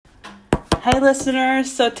Hey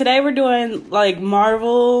listeners, so today we're doing like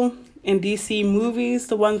Marvel and DC movies,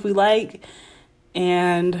 the ones we like.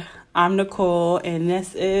 And I'm Nicole and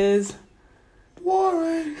this is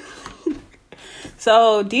Warren.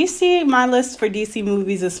 So DC, my list for DC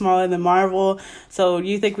movies is smaller than Marvel. So do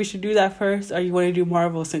you think we should do that first, or you want to do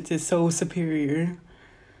Marvel since it's so superior?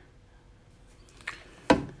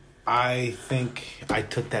 I think I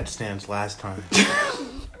took that stance last time.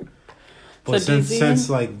 So But DC? since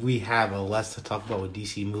like we have a less to talk about with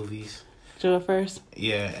DC movies, Do it first.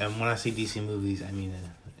 yeah. And when I say DC movies, I mean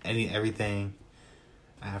everything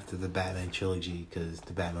after the Batman trilogy, because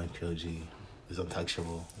the Batman trilogy is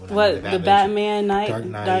untouchable. What, the Batman Knight, Dark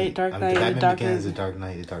Knight, Dark I Knight, mean, the the Batman Dark Begins, the Knight. Dark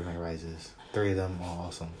Knight, the Dark Knight Rises. Three of them are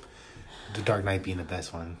awesome. The Dark Knight being the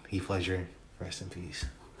best one. Heath Ledger, rest in peace.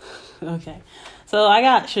 Okay, so I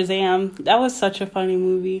got Shazam. That was such a funny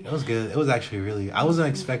movie. It was good. It was actually really. I wasn't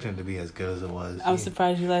expecting it to be as good as it was. I'm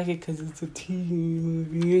surprised you like it because it's a teen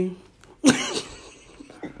movie.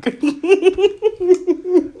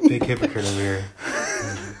 Big hypocrite over here.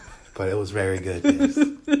 But it was very good. Yes.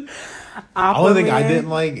 The only thing I didn't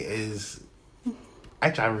like is.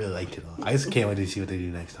 Actually, I really liked it all. I just can't wait to see what they do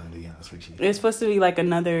next time, to be honest with you. It's supposed to be like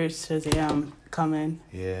another Shazam coming.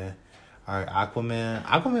 Yeah. Alright, Aquaman.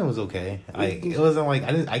 Aquaman was okay. Like, it wasn't like.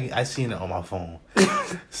 I seen it on my phone.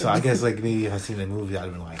 So I guess, like, maybe if I seen the movie, I'd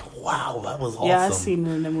have been like, wow, that was awesome. Yeah, I've seen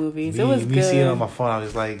it in the movies. Me, It was me good. seeing it on my phone, I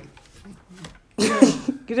was like.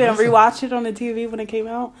 You didn't rewatch it on the TV when it came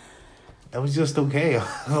out? It was just okay.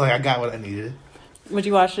 Like, I got what I needed. Would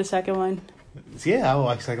you watch the second one? Yeah, I will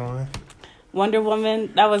watch the second one. Wonder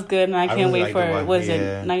Woman, that was good, and I can't really wait liked for the it. one, Was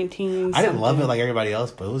yeah. it 19? I didn't love it like everybody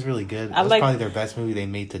else, but it was really good. It I was like- probably their best movie they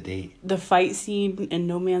made to date. The fight scene in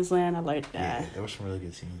No Man's Land, I like Yeah, that. there were some really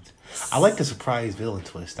good scenes. I like the surprise villain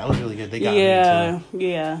twist. That was really good. They got me Yeah, into it.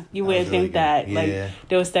 yeah. You That wouldn't was really think that. good. Like, Yeah.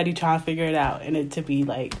 they were steady trying to figure it out, and it to be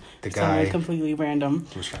like The someone guy completely random.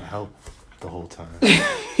 who was trying to help the whole time.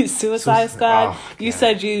 Suicide Squad. Oh, You God.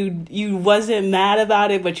 said you wasn't mad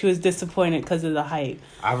about it, but you was disappointed because of the hype.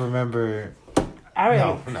 I remember. I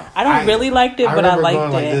No. don't really liked it, but I remember liked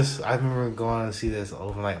going it. like this. I remember going to see this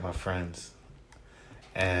overnight with my friends.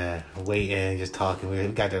 And waiting, just talking. We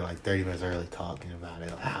got there like 30 minutes early talking about it.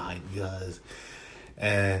 Like, how it was.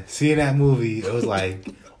 And seeing that movie, it was like,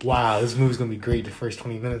 wow, this movie's going to be great the first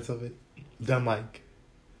 20 minutes of it. Then I'm like,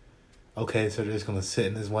 okay, so they're just going to sit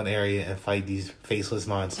in this one area and fight these faceless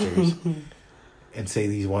monsters. And say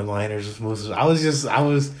these one-liners. I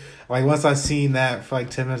was like, once I seen that for like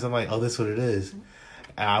 10 minutes, I'm like, oh, this is what it is.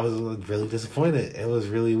 And I was really disappointed. It was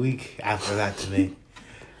really weak after that to me.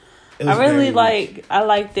 It was I really very weak. I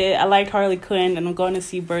liked it. I liked Harley Quinn, and I'm going to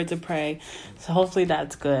see Birds of Prey. So hopefully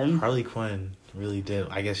that's good. Harley Quinn really did.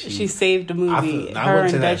 I guess She saved the movie. I Her wouldn't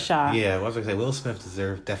and say that- Deadshot. Yeah, I was gonna say Will Smith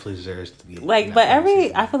definitely deserves to be Like, in but that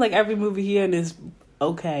movie. I feel like every movie he in is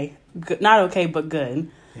okay. Good, not okay, but good.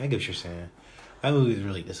 Yeah, I get what you're saying. That movie was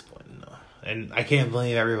really disappointing though, and I can't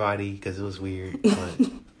blame everybody because it was weird, but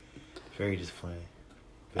very disappointing.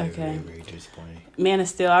 Very, Okay. very, very disappointing. Man of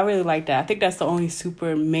Steel, I really like that. I think that's the only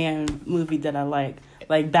Superman movie that I like.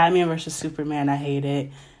 Like Batman versus Superman, I hate it.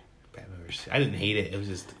 Batman vs. I didn't hate it. It was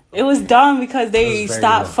just. It was dumb because they It was very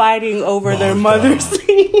stopped dumb. fighting over their Martha. mothers.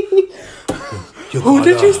 Who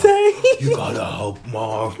did you say? You gotta help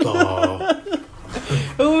Martha.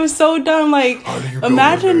 It was so dumb. Like, How do you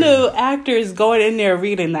imagine go the actors going in there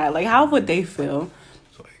reading that. Like, how would they feel?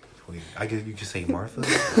 So, wait, I guess you could say Martha,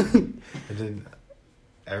 and then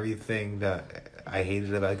everything that I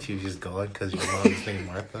hated about you is just gone because your mom's named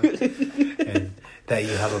Martha, and that you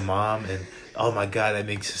have a mom, and oh my god, that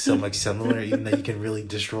makes it so much similar. Even though you can really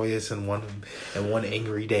destroy us in one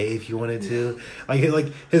angry day if you wanted to.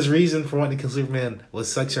 Like his reason for wanting to kill Superman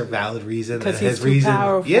was such a valid reason, 'Cause and he's his too reason,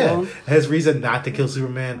 powerful. yeah, his reason not to kill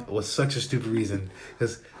Superman was such a stupid reason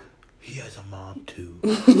because he has a mom too.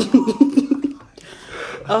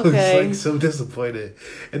 I was Okay. like so disappointed,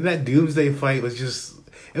 and that Doomsday fight was just.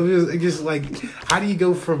 It was just like, how do you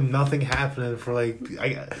go from nothing happening for like,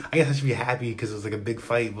 I guess I should be happy because it was like a big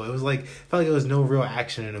fight, but it was like, felt like there was no real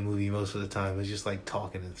action in the movie most of the time. It was just like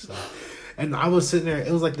talking and stuff. And I was sitting there, it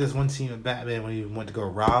was like this one scene with Batman when he went to go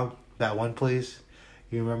rob that one place.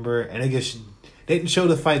 You remember? And I guess they didn't show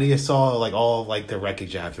the fight, they just saw like all of like the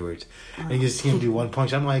wreckage afterwards. And you just see him do one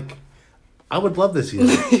punch. I'm like, I would love this.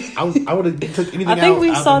 I would have took anything out. I think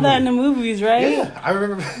we out saw of that in the movies, right? Yeah, I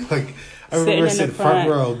remember like. I Sitting remember in sitting the front front.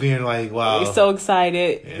 row being like, wow. We're so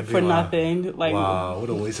excited Yeah, for wow. nothing. Like, wow, what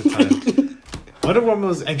a waste of time. Wonder Woman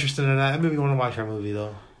was interested in that. I maybe want to watch her movie,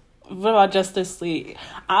 though. What about Justice League?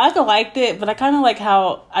 I liked it, but I didn't like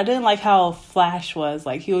how Flash was.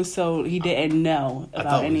 Like he didn't know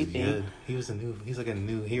about anything. Good. He's like a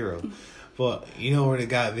new hero. But you know where it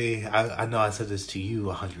got me? I know I said this to you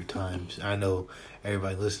 100 times. I know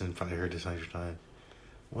everybody listening probably heard this 100 times.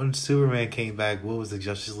 When Superman came back, what was the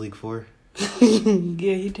Justice League for?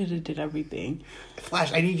 Yeah, he did everything.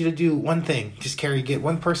 Flash, I need you to do one thing. Just get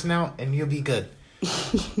one person out and you'll be good.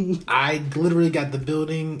 I literally got the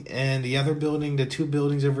building and the other building, the 2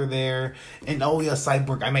 buildings over there. And oh yeah,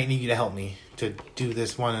 Cyborg, I might need you to help me to do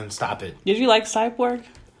this one and stop it. Did you like Cyborg?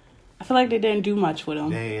 I feel like they didn't do much with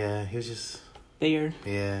him. Yeah, he was just... There.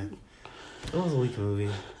 Yeah. It was a weak movie.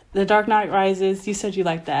 The Dark Knight Rises, you said you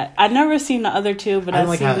liked that. I've never seen the other 2, but I've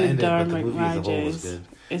seen the Dark Knight Rises.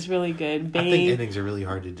 It's really good. I think endings are really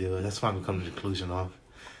hard to do. That's why I'm coming to the conclusion of.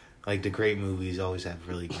 Like, the great movies always have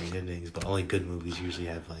really great endings, but only good movies usually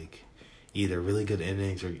have, like, either really good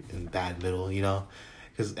endings or in bad middle, you know?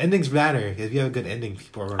 Because endings matter. If you have a good ending,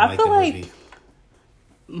 people are going to like the movie.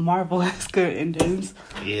 Marvel has good endings.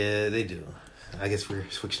 Yeah, they do. I guess we're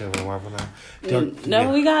switching over to Marvel now.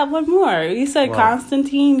 We got one more. You said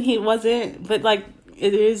Constantine. He wasn't, but like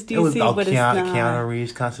it is DC, but it's not. Keanu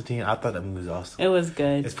Reeves, Constantine. I thought that movie was awesome. It was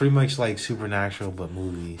good. It's pretty much like Supernatural, but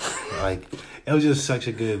movie. Like it was just such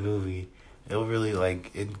a good movie. It really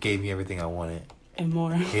it gave me everything I wanted and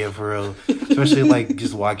more. Yeah, for real. Especially like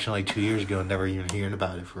just watching like 2 years ago and never even hearing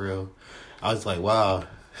about it for real. I was like, wow.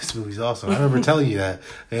 This movie's awesome. I remember telling you that.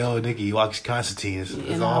 Hey, oh, Nikki, you watched Constantine. It's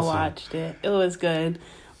awesome. I watched it. It was good.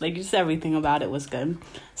 Like, just everything about it was good.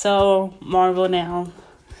 So, Marvel now.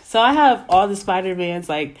 So, I have all the Spider-Mans,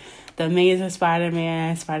 like, the Amazing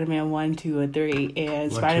Spider-Man, Spider-Man 1, 2, and 3,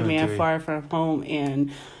 and Spider-Man Far From Home and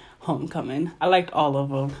Homecoming. I liked all of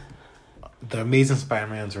them. The Amazing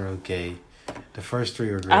Spider-Mans are okay. The first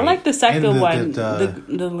 3 were great. I like the second one.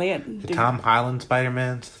 The Tom Holland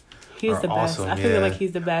Spider-Mans. He's the best. Awesome. I feel like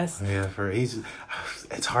he's the best. Yeah,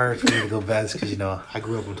 it's hard for me to go best because I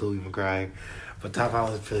grew up with Tobey Maguire, but Tom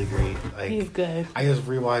Holland's really great. Like he's good. I just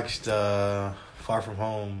rewatched Far From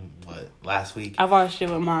Home last week. I watched it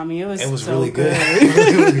with mommy. It was so really good.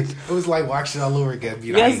 It was like watching it all over again.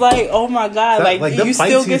 It's like, oh my god, like you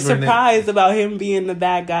still get surprised about him being the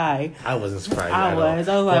bad guy. I wasn't surprised. I was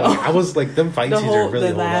like, I was like, them fight scenes are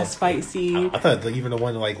really the last fight scene. I thought even the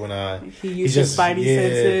one like when he used his Spidey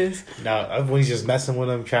senses. No, when he's just messing with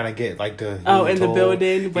him, trying to get like the in the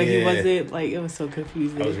building, but he wasn't. Like it was so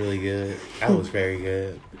confusing. That was really good. That was very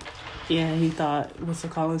good. Yeah, he thought Mr.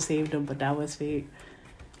 Collins saved him, but that was fake.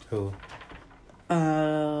 Who?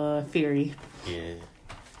 Fury. Yeah.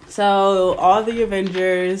 So all the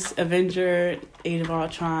Avenger, Age of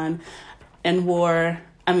Ultron,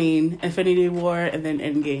 Infinity War, and then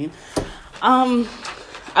Endgame.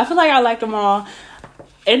 I feel like I liked them all.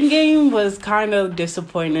 Endgame was kind of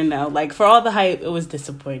disappointing though. Like for all the hype, it was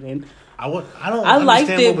disappointing. I liked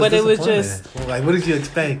it, but it was just like, what did you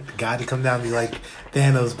expect? The guy to come down and be like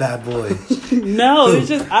Thanos, bad boy? No, it's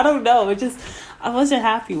just I don't know. It just I wasn't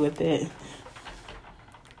happy with it.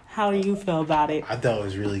 How do you feel about it? I thought it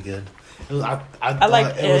was really good. It was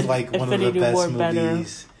like one of the best movies. Better.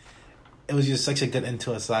 It was just such a good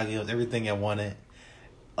into a saga. It was everything I wanted.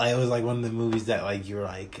 Like it was like one of the movies that like you were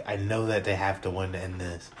like, I know that they have to win to end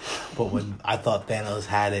this. But when I thought Thanos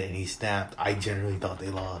had it and he snapped, I generally thought they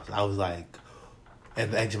lost. I was like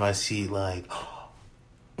at the edge of my seat, like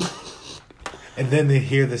and then to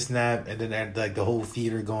hear the snap and then like the whole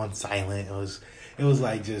theater going silent. It was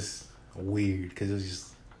like just weird because it was just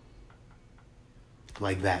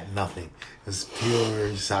like that, nothing. It was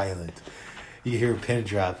pure silence. You hear a pin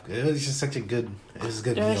drop. It was just such a good. It was a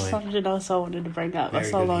good There's feeling. Something else I wanted to bring up. I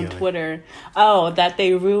saw it on Twitter. Oh, that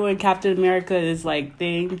they ruined Captain America's like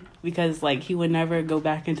thing because like he would never go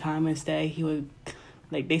back in time and stay. He would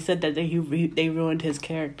like they said that they ruined his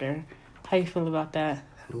character. How you feel about that?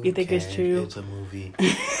 You think it's true? It's a movie.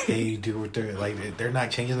 They do what they're like. They're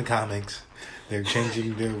not changing the comics. They're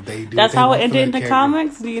changing. They do. That's how it ended in the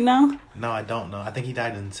comics. Do you know? No, I don't know. I think he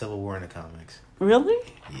died in Civil War in the comics. Really?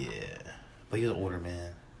 Yeah, but he's an older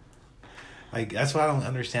man. Like that's why I don't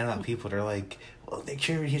understand how people. They're like, well, they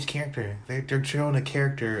changed his character. They're showing a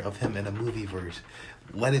character of him in a movie verse.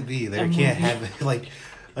 Let it be. They can't have it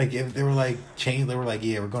like if they were like change. They were like,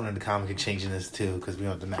 yeah, we're going to the comic and changing this too because we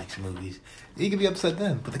don't have the Max movies. You could be upset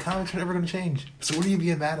then, but the comics are never going to change. So what are you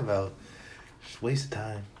being mad about? Just waste of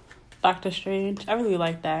time. Doctor Strange. I really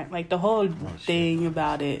like that. Like the whole thing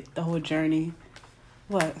about it, the whole journey.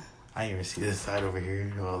 What? I didn't even see this side over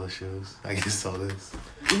here of all the shows. I just saw this.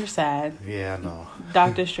 You're sad. Yeah, I know.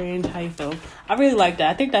 Doctor Strange, how you feel? I really like that.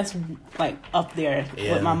 I think that's like up there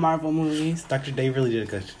with my Marvel movies. They really did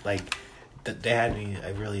a good, like, they had me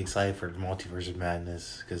really excited for Multiverse of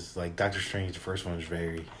Madness because, like, Doctor Strange, the first one was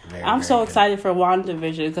very, very. I'm so good. excited for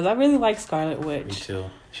WandaVision because I really like Scarlet Witch. Me too.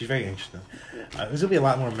 She's very interesting. There's gonna be a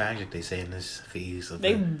lot more magic, they say, in this phase.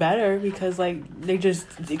 They better because like they just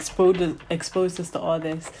exposed us to all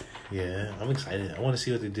this. Yeah, I'm excited. I want to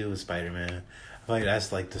see what they do with Spider-Man. I feel like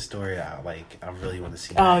that's like the story I really want to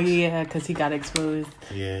see. Oh next. yeah, because he got exposed.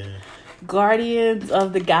 Yeah. Guardians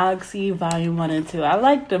of the Galaxy Volume 1 and 2. I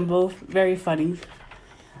liked them both. Very funny.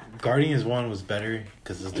 Guardians 1 was better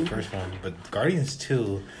because it's the first one, but Guardians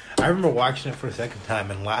 2, I remember watching it for the second time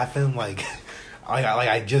and laughing like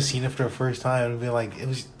I just seen it for the first time and being like,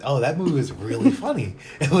 that movie was really funny.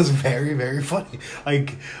 It was very, very funny.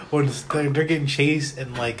 Like when they're getting chased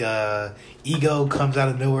and like Ego comes out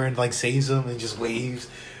of nowhere and like saves them and just waves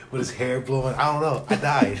with his hair blowing. I don't know. I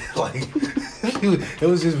died. Like it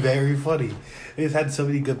was just very funny. It just had so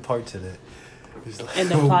many good parts in it. Like, and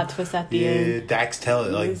the plot twist at the end. Yeah, Dax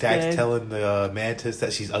telling the Mantis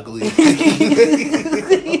that she's ugly.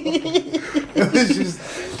 It was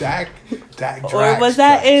just Dak. Or was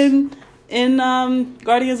that in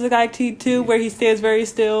Guardians of the Galaxy 2 where he stands very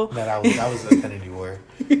still? No, that was Infinity War.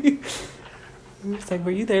 It's like, were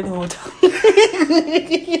you there the whole time?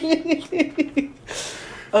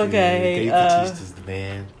 Okay. Dave Bautista's the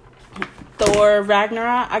man. Thor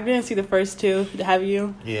Ragnarok. I didn't see the first two. Have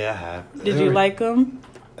you? Yeah, I have. Did you like them?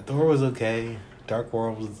 Thor was okay. Dark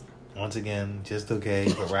World was once again just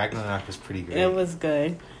okay, but Ragnarok was pretty great. It was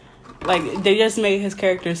good. Like they just made his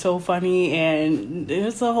character so funny, and it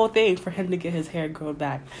was the whole thing for him to get his hair grown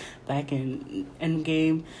back in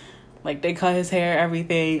Endgame. Like they cut his hair,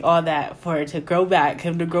 everything, all that for it to grow back,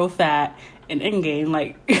 him to grow fat in Endgame.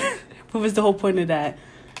 Like, what was the whole point of that?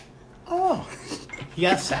 Oh, he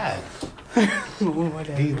got sad. He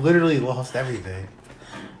literally lost everything.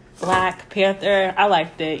 Black Panther, I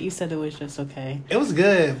liked it. You said it was just okay. It was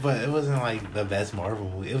good, but it wasn't like the best Marvel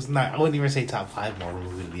movie. It was not. I wouldn't even say top 5 Marvel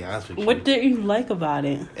movie, to be honest with you. What did you like about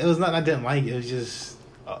it? It was not. I didn't like it. It was just.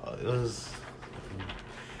 It was.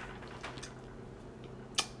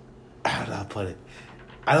 How do I put it?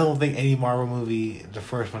 I don't think any Marvel movie, the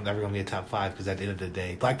first one's ever gonna be a top 5 because at the end of the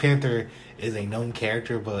day, Black Panther is a known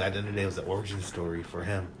character, but at the end of the day, it was an origin story for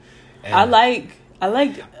him. And I liked. I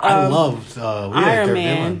loved Iron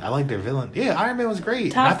Man. Villain. I like their villain. Yeah, Iron Man was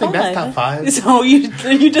great. Top I think 5. that's top 5. So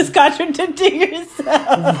you just contradicted yourself.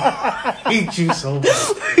 I hate you so much.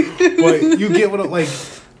 But you get what like.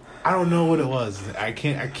 I don't know what it was. I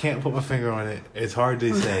can't put my finger on it. It's hard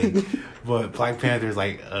to say. But Black Panther is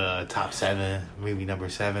like top 7, maybe number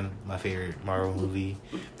 7, my favorite Marvel movie.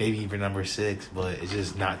 Maybe even number 6, but it's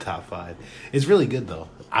just not top 5. It's really good though.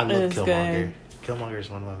 I love Killmonger. Killmonger is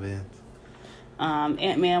one of my bands.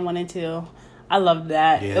 Ant-Man 1 and 2. I loved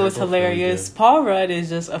that. Yeah, it was hilarious. Really Paul Rudd is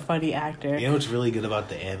just a funny actor. You know what's really good about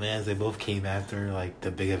the Ant-Mans? They both came after like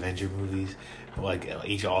the big Avenger movies, like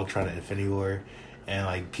Age of Ultron and Infinity War. And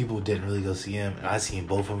like people didn't really go see him, and I seen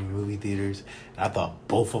both of them in movie theaters, and I thought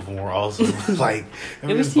both of them were awesome. Like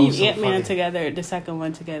it was seen Ant-Man together, the second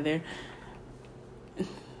one together.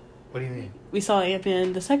 What do you mean? We saw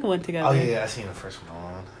Ant-Man, the second one together. Oh yeah, I seen the first one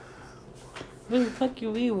on. What the fuck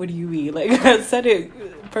you mean? What do you mean? Like I said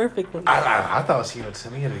it perfectly. I thought I was seeing it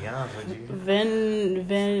to me, to be honest with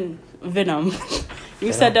you. Venom.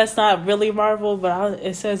 You said that's not really Marvel, but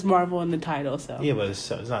it says Marvel in the title, so. Yeah, but it's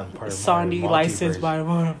not part of Sony licensed by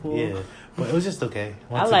Marvel. Yeah, but it was just okay.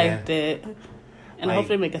 I liked it. And I hope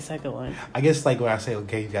they make a second one. I guess like when I say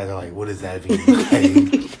okay, you guys are like, what does that mean?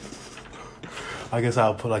 Okay. I guess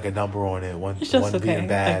I'll put like a number on it. One being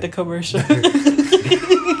bad. Like the commercial.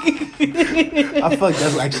 I feel like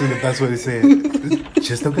that's actually the best way to say it. It's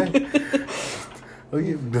just okay.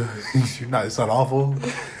 It's not awful.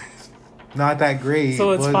 Not that great.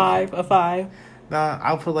 So it's 5, a 5. Nah,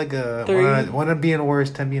 I'll put like a 3. One being the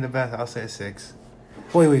worst, 10 being the best. I'll say a 6.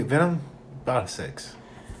 Wait, Venom? About a 6.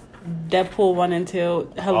 Deadpool 1 and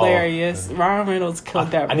 2, hilarious. Ryan Reynolds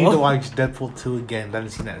killed that. I need to watch Deadpool 2 again. I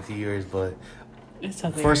haven't seen that in a few years, but it's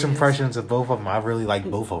hilarious. First impressions of both of them, I really like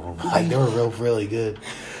both of them. Like they were really good.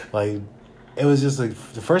 Like it was just like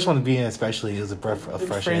the first one being especially it was a breath of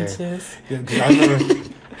fresh air. Yeah, I remember,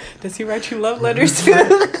 does he write you love letters too?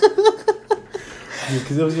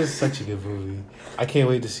 Because it was just such a good movie. I can't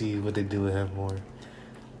wait to see what they do with him more.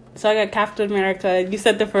 So I got Captain America. You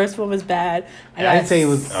said the first one was bad. I didn't say it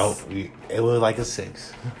was. It was like a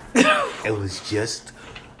 6. It was just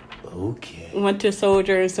Okay. Winter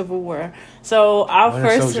Soldier and Civil War. So our Winter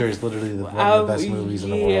first Soldier is literally one of the best movies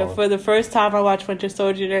in the world. Yeah, for the first time I watched Winter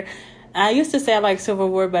Soldier. I used to say I like Civil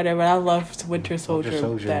War better, but I love Winter Soldier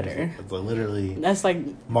better. It's literally that's like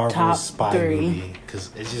Marvel's top spy 3 movie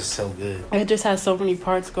because it's just so good. It just has so many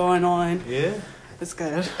parts going on. Yeah, it's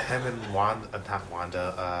good. Him and Wanda, not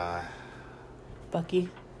Wanda. Bucky.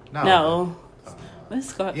 No. No.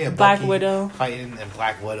 Let's go. Yeah, Black Bucky Widow. Fighting and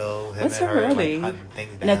Black Widow. What's her really? Like, hunting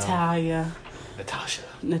things down. Natasha.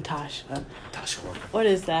 Natasha. What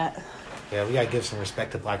is that? Yeah, we gotta give some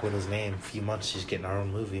respect to Black Widow's name. A few months, she's getting her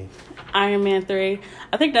own movie. Iron Man 3.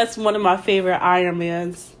 I think that's one of my favorite Iron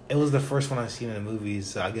Mans. It was the first one I've seen in the movies,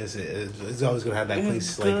 so I guess it's always gonna have that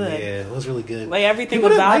place. Like, yeah, it was really good. Like everything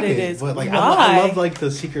people about it is. But like, why? I love like the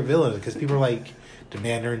secret villain because people are like, the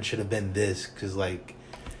Mandarin should have been this because like.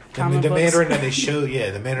 The Mandarin that they showed,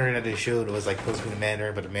 the Mandarin that they showed was like supposed to be the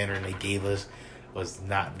Mandarin, but the Mandarin they gave us was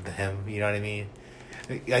not him. You know what I mean?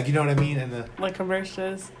 Like, you know what I mean? And the like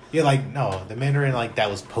commercials. Yeah, like no, the Mandarin like that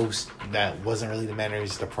was that wasn't really the Mandarin, it was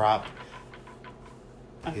just a prop.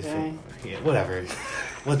 Okay. Whatever.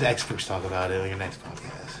 Let the experts talk about it on your next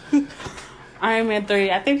podcast. Iron Man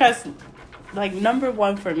 3. I think that's like number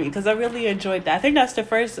 1 for me because I really enjoyed that. I think that's the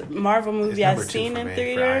first Marvel movie I've seen in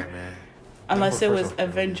theater. Unless it was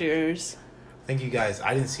Avengers. Thank you guys.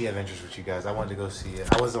 I didn't see Avengers with you guys. I wanted to go see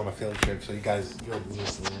it. I was on a field trip, so you'll need to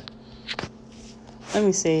see it. Let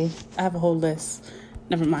me see. I have a whole list.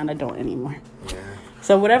 Never mind, I don't anymore. Yeah.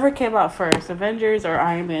 So whatever came out first, Avengers or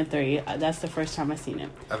Iron Man 3, that's the first time I seen it.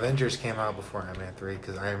 Avengers came out before Iron Man 3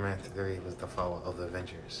 because Iron Man 3 was the follow of the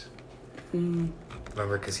Avengers.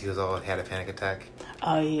 Remember, because he had a panic attack.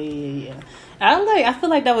 Oh yeah. I feel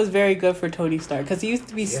like that was very good for Tony Stark because he used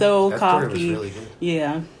to be so cocky. Was really good.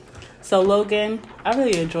 Yeah. So Logan, I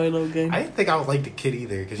really enjoy Logan. I didn't think I would like the kid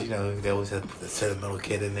either because they always have the sentimental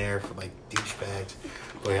kid in there for like douchebags.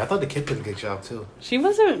 But I thought the kid did a good job too. She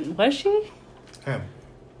wasn't. Was she? Him.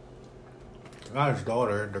 Not his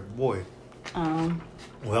daughter, the boy.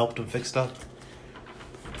 Who helped him fix stuff.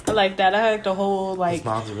 I like that. I like the whole like. His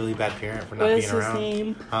mom's a really bad parent for not being around. What's his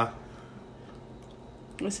name? Huh?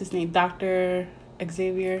 What's his name? Dr.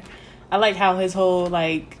 Xavier. I like how his whole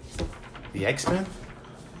like. The X-Men?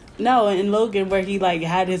 No, in Logan where he like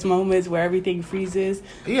had his moments where everything freezes.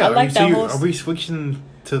 Yeah, I like that whole. Are we switching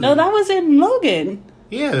to? No, that was in Logan.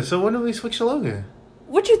 Yeah, so when did we switch to Logan?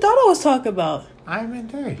 What you thought I was talking about? Iron Man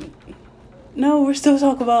 3. No, we're still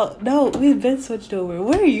talking about... No, we've been switched over.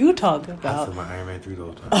 What are you talking about? I said my Iron Man 3 the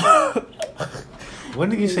whole time. When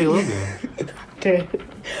did you say Logan?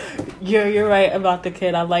 You're right about the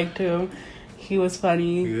kid. I liked him. He was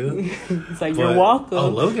funny. Yeah. It's like, you're welcome. Oh,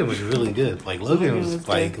 Logan was really good. Like, Logan was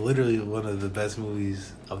like literally one of the best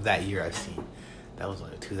movies of that year I've seen. That was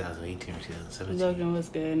like 2018 or 2017. Logan was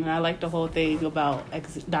good. And I liked the whole thing about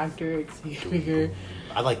Dr. Xavier.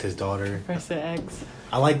 I liked his daughter. Professor X.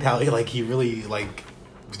 I liked how he really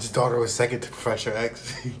his daughter was second to Professor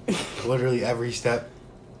X. Literally every step.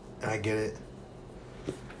 And I get it.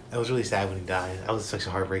 It was really sad when he died. That was such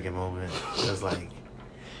a heartbreaking moment. It was like...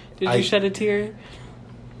 Did you shed a tear?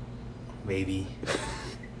 Maybe.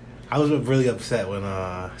 I was really upset when,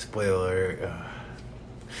 spoiler alert,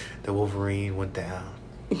 the Wolverine went down.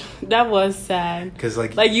 That was sad. Because,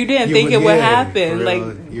 like you didn't think it would happen. Like,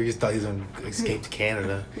 you just thought he was going to escape to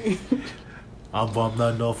Canada. I'm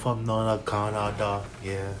not from Canada.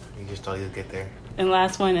 Yeah, you just thought he would get there. And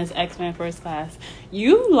last one is X-Men First Class.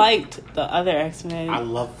 You liked the other X-Men. I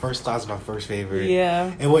love First Class, my first favorite.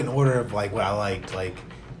 Yeah. It went in order of, what I liked.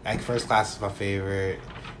 First Class is my favorite.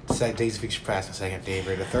 Days of Future Past, my second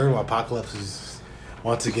favorite. The third one, Apocalypse, is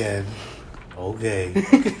once again... okay.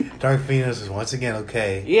 Dark Phoenix is once again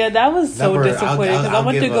okay. Yeah, that was so disappointing because I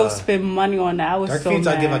went to go spend money on that. I was Dark so Phoenix,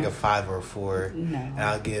 mad. I'll give a 5 or a 4. No. And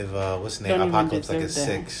I'll give, what's the name? Apocalypse a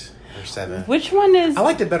 6 or 7. Which one is... I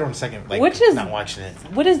liked it better on the second, which is, not watching it.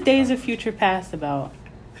 What is Days of Future Past about?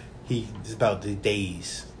 It's about the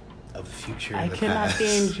days of the future and the past. I cannot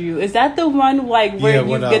stand you. Is that the one, where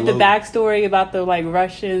you get the backstory about the,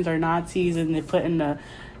 Russians or Nazis and they're putting the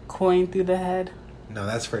coin through the head? No,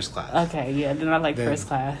 that's First Class. Okay, yeah, then I like First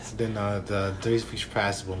Class. Then the Days of Future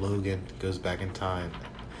Past is when Logan goes back in time.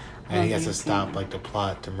 And he has to stop, the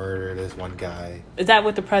plot to murder this one guy. Is that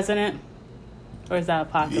with the president? Or is that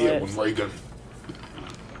Apocalypse? Yeah, with Reagan.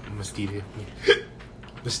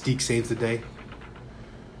 Mystique saves the day.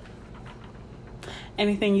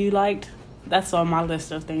 Anything you liked? That's on my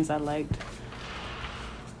list of things I liked.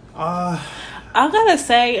 I gotta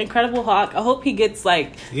say, Incredible Hulk. I hope he gets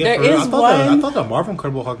like. Yeah, there is one. I thought the Marvel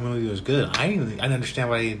Incredible Hulk movie was good. I didn't understand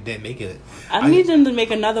why they didn't make it. I need them to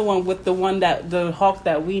make another one with the Hulk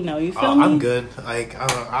that we know. You feel me? I'm good. Like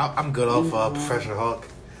I'm good off Professor Hulk.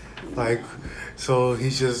 Like, so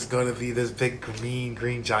he's just gonna be this big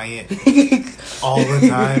green giant all the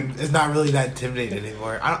time. It's not really that intimidating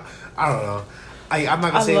anymore. I don't know. I'm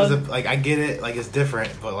not gonna say I get it. Like, it's different,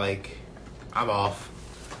 but like, I'm off.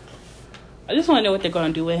 I just want to know what they're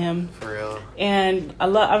gonna do with him. For real. And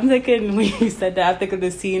I'm thinking when you said that, I think of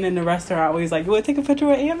the scene in the restaurant where he's like, "You want to take a picture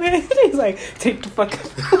with Ant-Man?" He's like, "Take the fuck."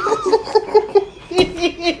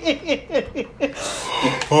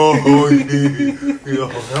 Oh, yo,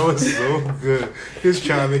 that was so good. He was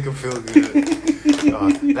trying to make him feel good.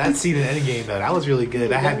 That scene in Endgame, though, that was really good.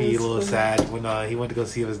 That had me a little sad when he went to go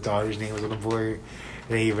see if his daughter's name was on the board, and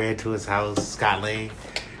then he ran to his house, Scott Lang,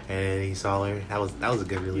 and he saw her. That was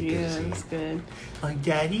a really good scene. Yeah, it was good. Like,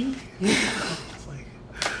 Daddy, it's like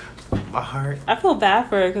my heart. I feel bad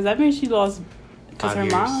for her because I mean she lost because her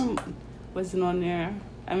 5 years. mom wasn't on there.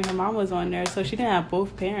 I mean, her mom was on there, so she didn't have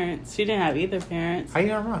both parents. She didn't have either parents. How you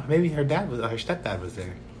know? Maybe her stepdad was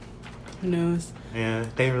there. Who knows? Yeah,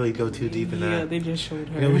 they didn't really go too deep in that. Yeah, they just showed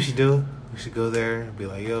her. You know what we should do? We should go there and be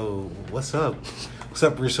like, yo, what's up? What's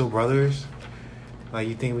up, Russo brothers? Like,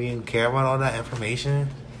 you think we didn't care about all that information?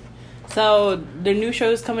 So, the new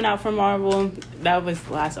show's coming out from Marvel. That was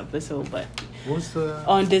the last episode, but What's the...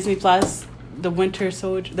 on Disney Plus, the Winter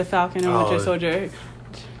Soldier, the Falcon and Winter Soldier.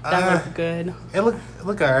 That looked good. It look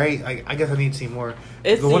alright. I guess I need to see more.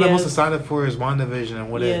 It's the one I'm most excited for is WandaVision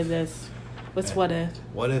and What If. Yeah, what's What If?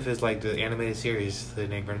 What If is like the animated series. Then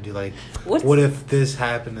they're going to do like, What if this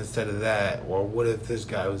happened instead of that? Or what if this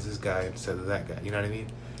guy was this guy instead of that guy? You know what I mean?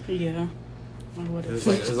 Yeah. What if?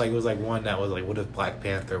 It was like one that was like, what if Black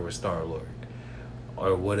Panther was Star-Lord?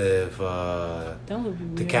 Or what if that would be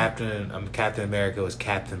weird. Captain America was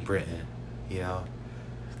Captain Britain? You know?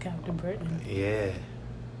 Captain Britain. Yeah.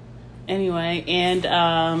 Anyway,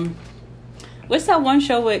 and what's that one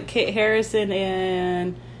show with Kit Harrison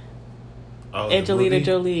and Angelina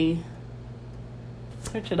Jolie?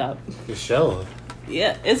 Search it up. The show.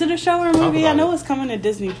 Yeah, is it a show or a movie? I know it's coming to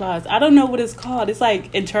Disney Plus. I don't know what it's called. It's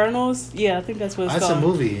like Internals. Yeah, I think that's what it's called. That's a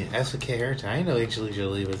movie. That's with Kit Harrison. I didn't know Angelina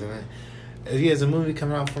Jolie was in it. Yeah, it's a movie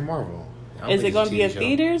coming out from Marvel. Is it going to be in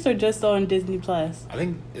theaters or just on Disney Plus? I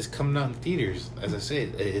think it's coming out in theaters. As I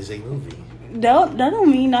said, it is a movie. That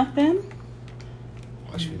don't mean nothing.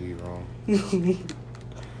 Watch me be wrong.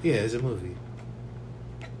 Yeah, it's a movie.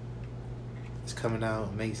 It's coming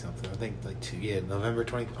out May something. I think November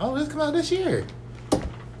 20. Oh, it's coming out this year.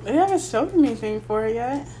 They haven't shown me anything for it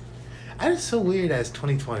yet. That is so weird. That's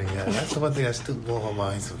 2020. Yeah, that's the one thing that still blows my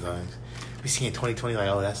mind sometimes. We see in 2020 like,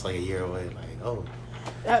 oh, that's like a year away. Like, oh.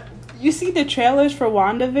 You see the trailers for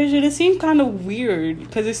WandaVision? It seemed kind of weird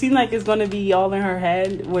because it seemed like it's going to be all in her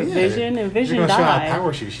head with Vision, and Vision died. You're going to show how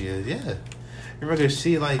powerful she is, yeah. You're going to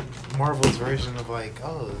see like Marvel's version of like,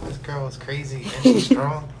 oh, this girl is crazy and she's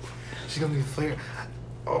strong. She's going to be flair.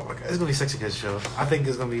 Oh my god, it's going to be such a good show. I think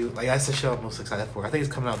it's going to be, like, that's the show I'm most excited for. I think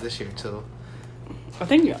it's coming out this year too. I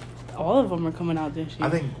think all of them are coming out this year. I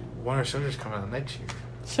think Winter Soldier's coming out next year.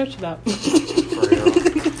 Search it up. For real.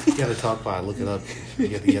 You gotta talk about it, look it up. You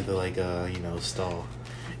have to like, stall.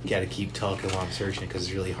 You gotta keep talking while I'm searching because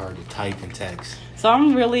it's really hard to type and text. So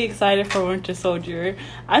I'm really excited for Winter Soldier.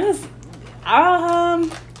 I don't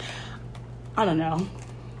know.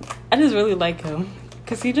 I just really like him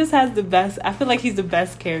because he just has the best. I feel like he's the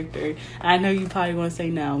best character. I know you probably want to say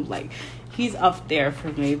no. Like, he's up there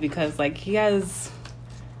for me because like he's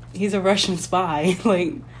a Russian spy.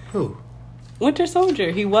 Like, who? Winter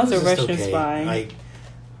Soldier. He was a Russian spy. Like,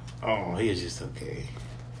 oh, he is just okay.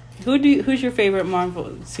 Who's your favorite Marvel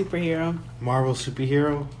superhero? Marvel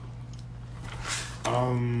superhero?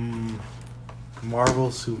 Marvel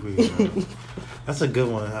superhero. That's a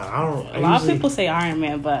good one. A lot of people say Iron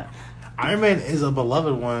Man, but Iron Man is a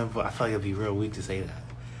beloved one, but I feel like it'd be real weak to say that.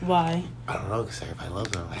 Why? I don't know, because everybody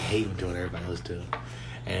loves him. I hate him doing what everybody else do.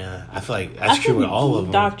 And I feel like that's true with all of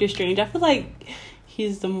them. Doctor Strange. I feel like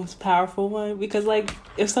he's the most powerful one because, like,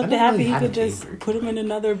 if something happened, he could just put him in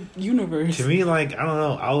another universe. To me, like, I don't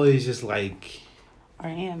know. I always just like... Or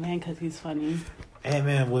Ant-Man because he's funny.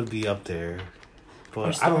 Ant-Man would be up there.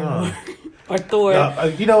 But I don't know. Or Thor.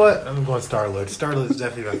 You know what? I'm going Star-Lord. Star-Lord is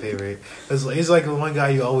definitely my favorite. He's like the one guy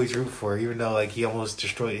you always root for, even though like he almost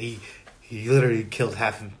destroyed... He literally killed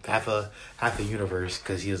half a universe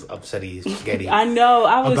because he was upset he's spaghetti. I know.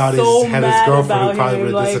 I was so mad his girlfriend about who probably would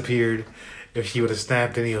have like, disappeared if she would have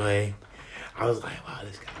snapped anyway. I was like, wow,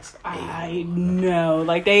 this guy's. I know.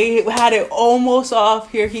 Like, they had it almost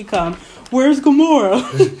off. Here he come. Where's Gamora?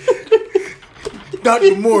 Not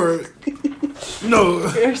Gamora. No.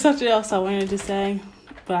 There's something else I wanted to say,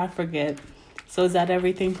 but I forget. So is that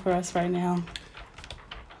everything for us right now?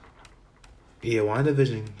 Yeah,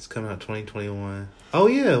 WandaVision is coming out 2021. Oh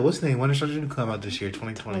yeah, what's the name? Winter Soldier to come out this year,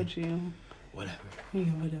 2020. Told you. Whatever. Yeah,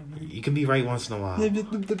 whatever. You can be right once in a while.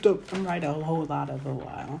 I'm right a whole lot of a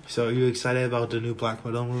while. So are you excited about the new Black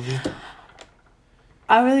Widow movie?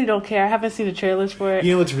 I really don't care. I haven't seen the trailers for it.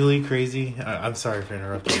 You know what's really crazy? I'm sorry for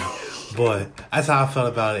interrupting, but that's how I felt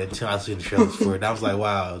about it until I seen the trailers for it. And I was like,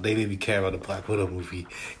 wow, they made me care about the Black Widow movie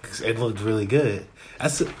because it looked really good. I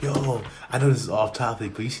know this is off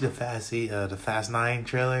topic, but you see the Fast 9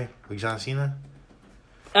 trailer with John Cena?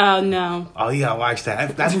 Oh, no. Oh, you gotta watch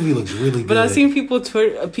that. That movie looks really good. But I've seen people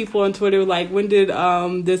on Twitter like, when did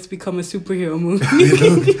this become a superhero movie?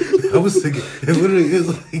 I was thinking, it literally is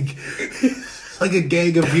like a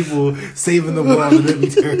gang of people saving the world in every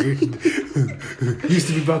turn. Used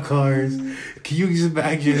to be about cars. Can you just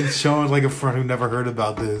imagine showing like a friend who never heard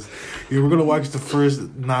about this? Yeah, we're gonna watch the first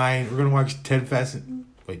 9. We're gonna watch 10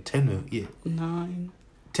 10. Yeah, 9.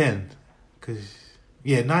 10.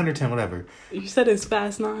 9 or 10, whatever. You said it's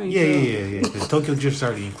Fast 9. Yeah. Because Tokyo Drift's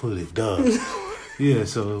already included. Duh. Yeah,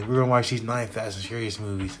 so we're gonna watch these 9 Fast and Furious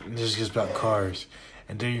movies, and this is just about cars,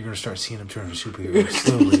 and then you're gonna start seeing them turn into superheroes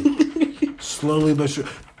slowly but sure.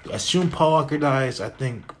 As soon Paul Walker dies, I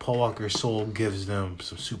think Paul Walker's soul gives them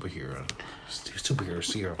some superhero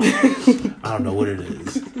serum. I don't know what it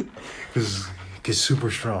is, because super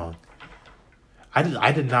strong.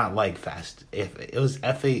 I did not like Fast. If it was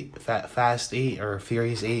F8, Fast 8 or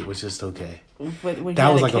Furious 8 was just okay. That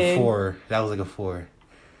was like a 4.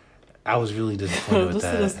 I was really disappointed with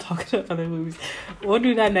that. Let's talk about other movies. We'll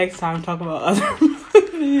do that next time. Talk about other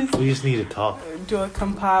movies. We just need to talk. Do a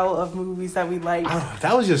compile of movies that we like.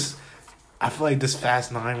 That was just. I feel like this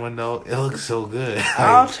Fast 9 one though, it looks so good.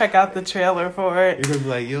 I'll check out the trailer for it. You're gonna be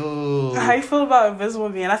like, yo. How you feel about Invisible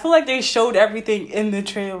Man? I feel like they showed everything in the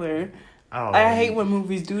trailer. I hate when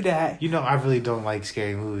movies do that. You know, I really don't like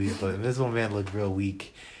scary movies, but Invisible Man looked real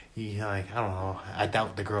weak. I don't know. I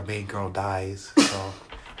doubt the main girl dies. So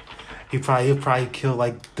he'll probably kill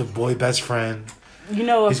like the boy best friend. You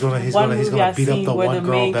know, if he's gonna beat up the one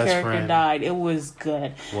girl best friend died, it was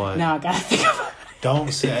good. What? Now I gotta think about it.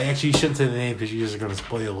 Don't say. Actually, you shouldn't say the name because you're just gonna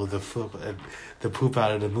spoil the poop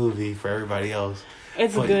out of the movie for everybody else.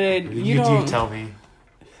 It's good. You tell me.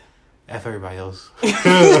 F everybody else.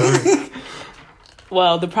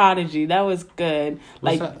 Well, The Prodigy, that was good.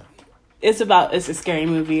 What's that? It's a scary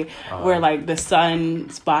movie where like the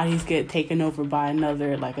son's bodies get taken over by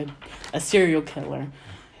another, like a serial killer.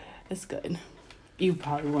 It's good. You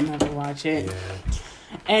probably will never watch it. Yeah.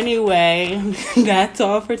 Anyway, that's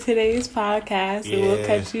all for today's podcast. Yeah. We'll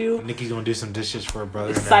catch you. Nikki's gonna do some dishes for her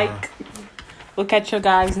brother. Psych. Now. We'll catch you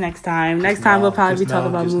guys next time. Next time we'll probably be talking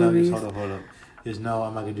about movies. Hold up. There's I'm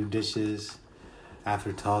not gonna do dishes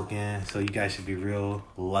after talking, so you guys should be real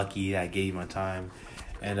lucky I gave you my time.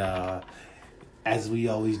 And as we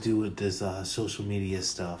always do with this social media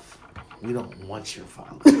stuff, we don't want your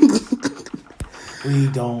followers. We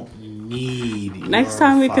don't need. Next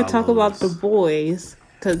time we could talk about The Boys,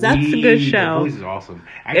 because that's a good show. The Boys is awesome.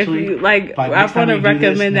 Actually, if you like, I want to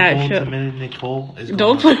recommend that show. Nicole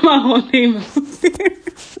don't put my whole name out there.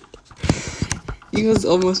 You was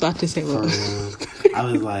almost about to say what? I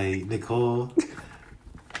was like, Nicole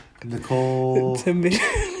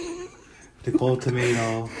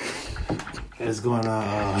Tomato is going to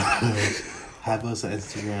have us an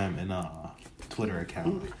Instagram and Twitter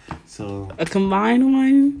account. So a combined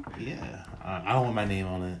one? Yeah. I don't want my name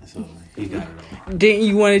on it, so you got it all. Didn't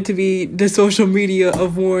you want it to be the social media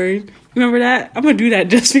of Warren? Remember that? I'm going to do that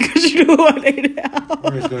just because you know what I know.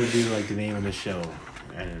 We're just going to do like the name of the show.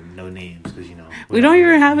 And no names, because we don't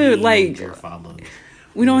even have it like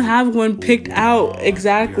we don't have one picked out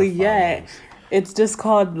exactly yet. It's just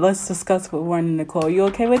called Let's Discuss with Warren and Nicole. You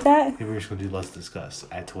okay with that? Yeah, we're just gonna do Let's Discuss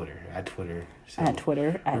at Twitter. So at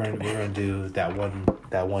Twitter. We're gonna do that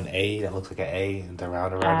one A that looks like an A and the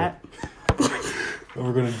round around it.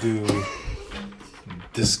 We're gonna do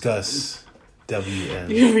Discuss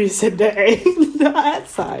WM. You already said the A, the at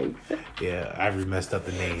sign. Yeah, I messed up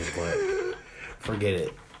the name, but. Forget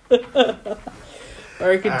it.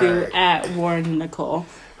 Or you could do at Warren and Nicole.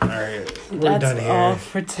 Alright, we're That's done here. all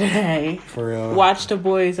for today. For real. Watch The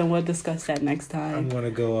Boys and we'll discuss that next time. I'm gonna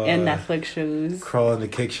go and Netflix shows. Crawl in the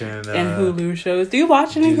kitchen. And Hulu shows. Do you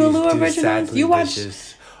watch any Hulu originals? You watch?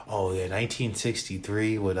 Oh yeah,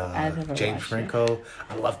 1963 with I never James watched Franco.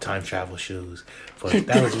 I love time travel shoes, but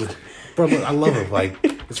that was bro. Look, I love them. Like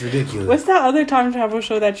it's ridiculous. What's that other time travel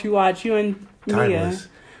show that you watch? You and Mia. Timeless.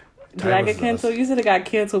 Did I get canceled? You said it got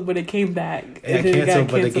canceled, but it came back. It got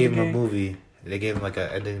canceled, but they gave him a movie. They gave him like an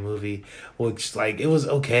ending movie, which like it was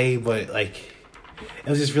okay, but like it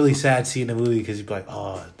was just really sad seeing the movie because you'd be like,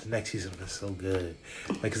 oh, the next season was so good,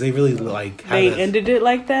 like because they really like they ended it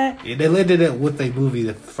like that. Yeah, they ended it with a movie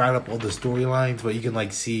that fried up all the storylines, but you can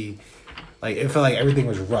like see, like it felt like everything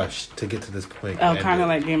was rushed to get to this point. Oh, kind of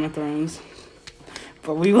like Game of Thrones,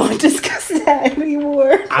 but we won't discuss that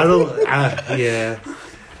anymore. Yeah.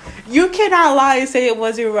 You cannot lie and say it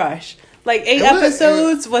wasn't rushed. Like 8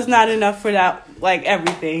 episodes was not enough for that. Like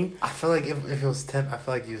everything. I feel like if it was 10, I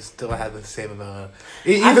feel like you still had the same amount.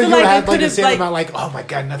 Either you would have like the same amount, like oh my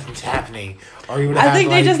god, nothing's happening, or you would. I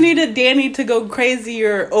think they just needed Danny to go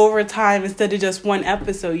crazier over time instead of just one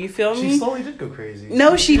episode. You feel me? She slowly did go crazy.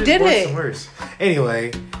 No, she didn't. Worse.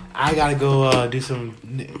 Anyway, I gotta go do some.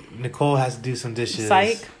 Nicole has to do some dishes.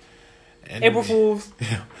 Psych. And April Fools.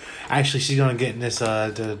 Yeah. Actually, she's gonna get this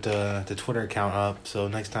the Twitter account up. So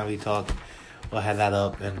next time we talk, we'll have that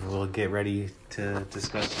up and we'll get ready to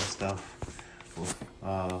discuss some stuff with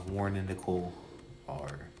Warren and Nicole, or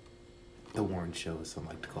the Warren Show, as some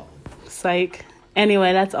like to call it. Psych.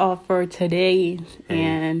 Anyway, that's all for today. Hey,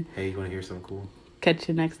 and you want to hear something cool? Catch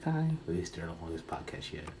you next time. At least they're not on this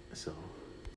podcast yet, so.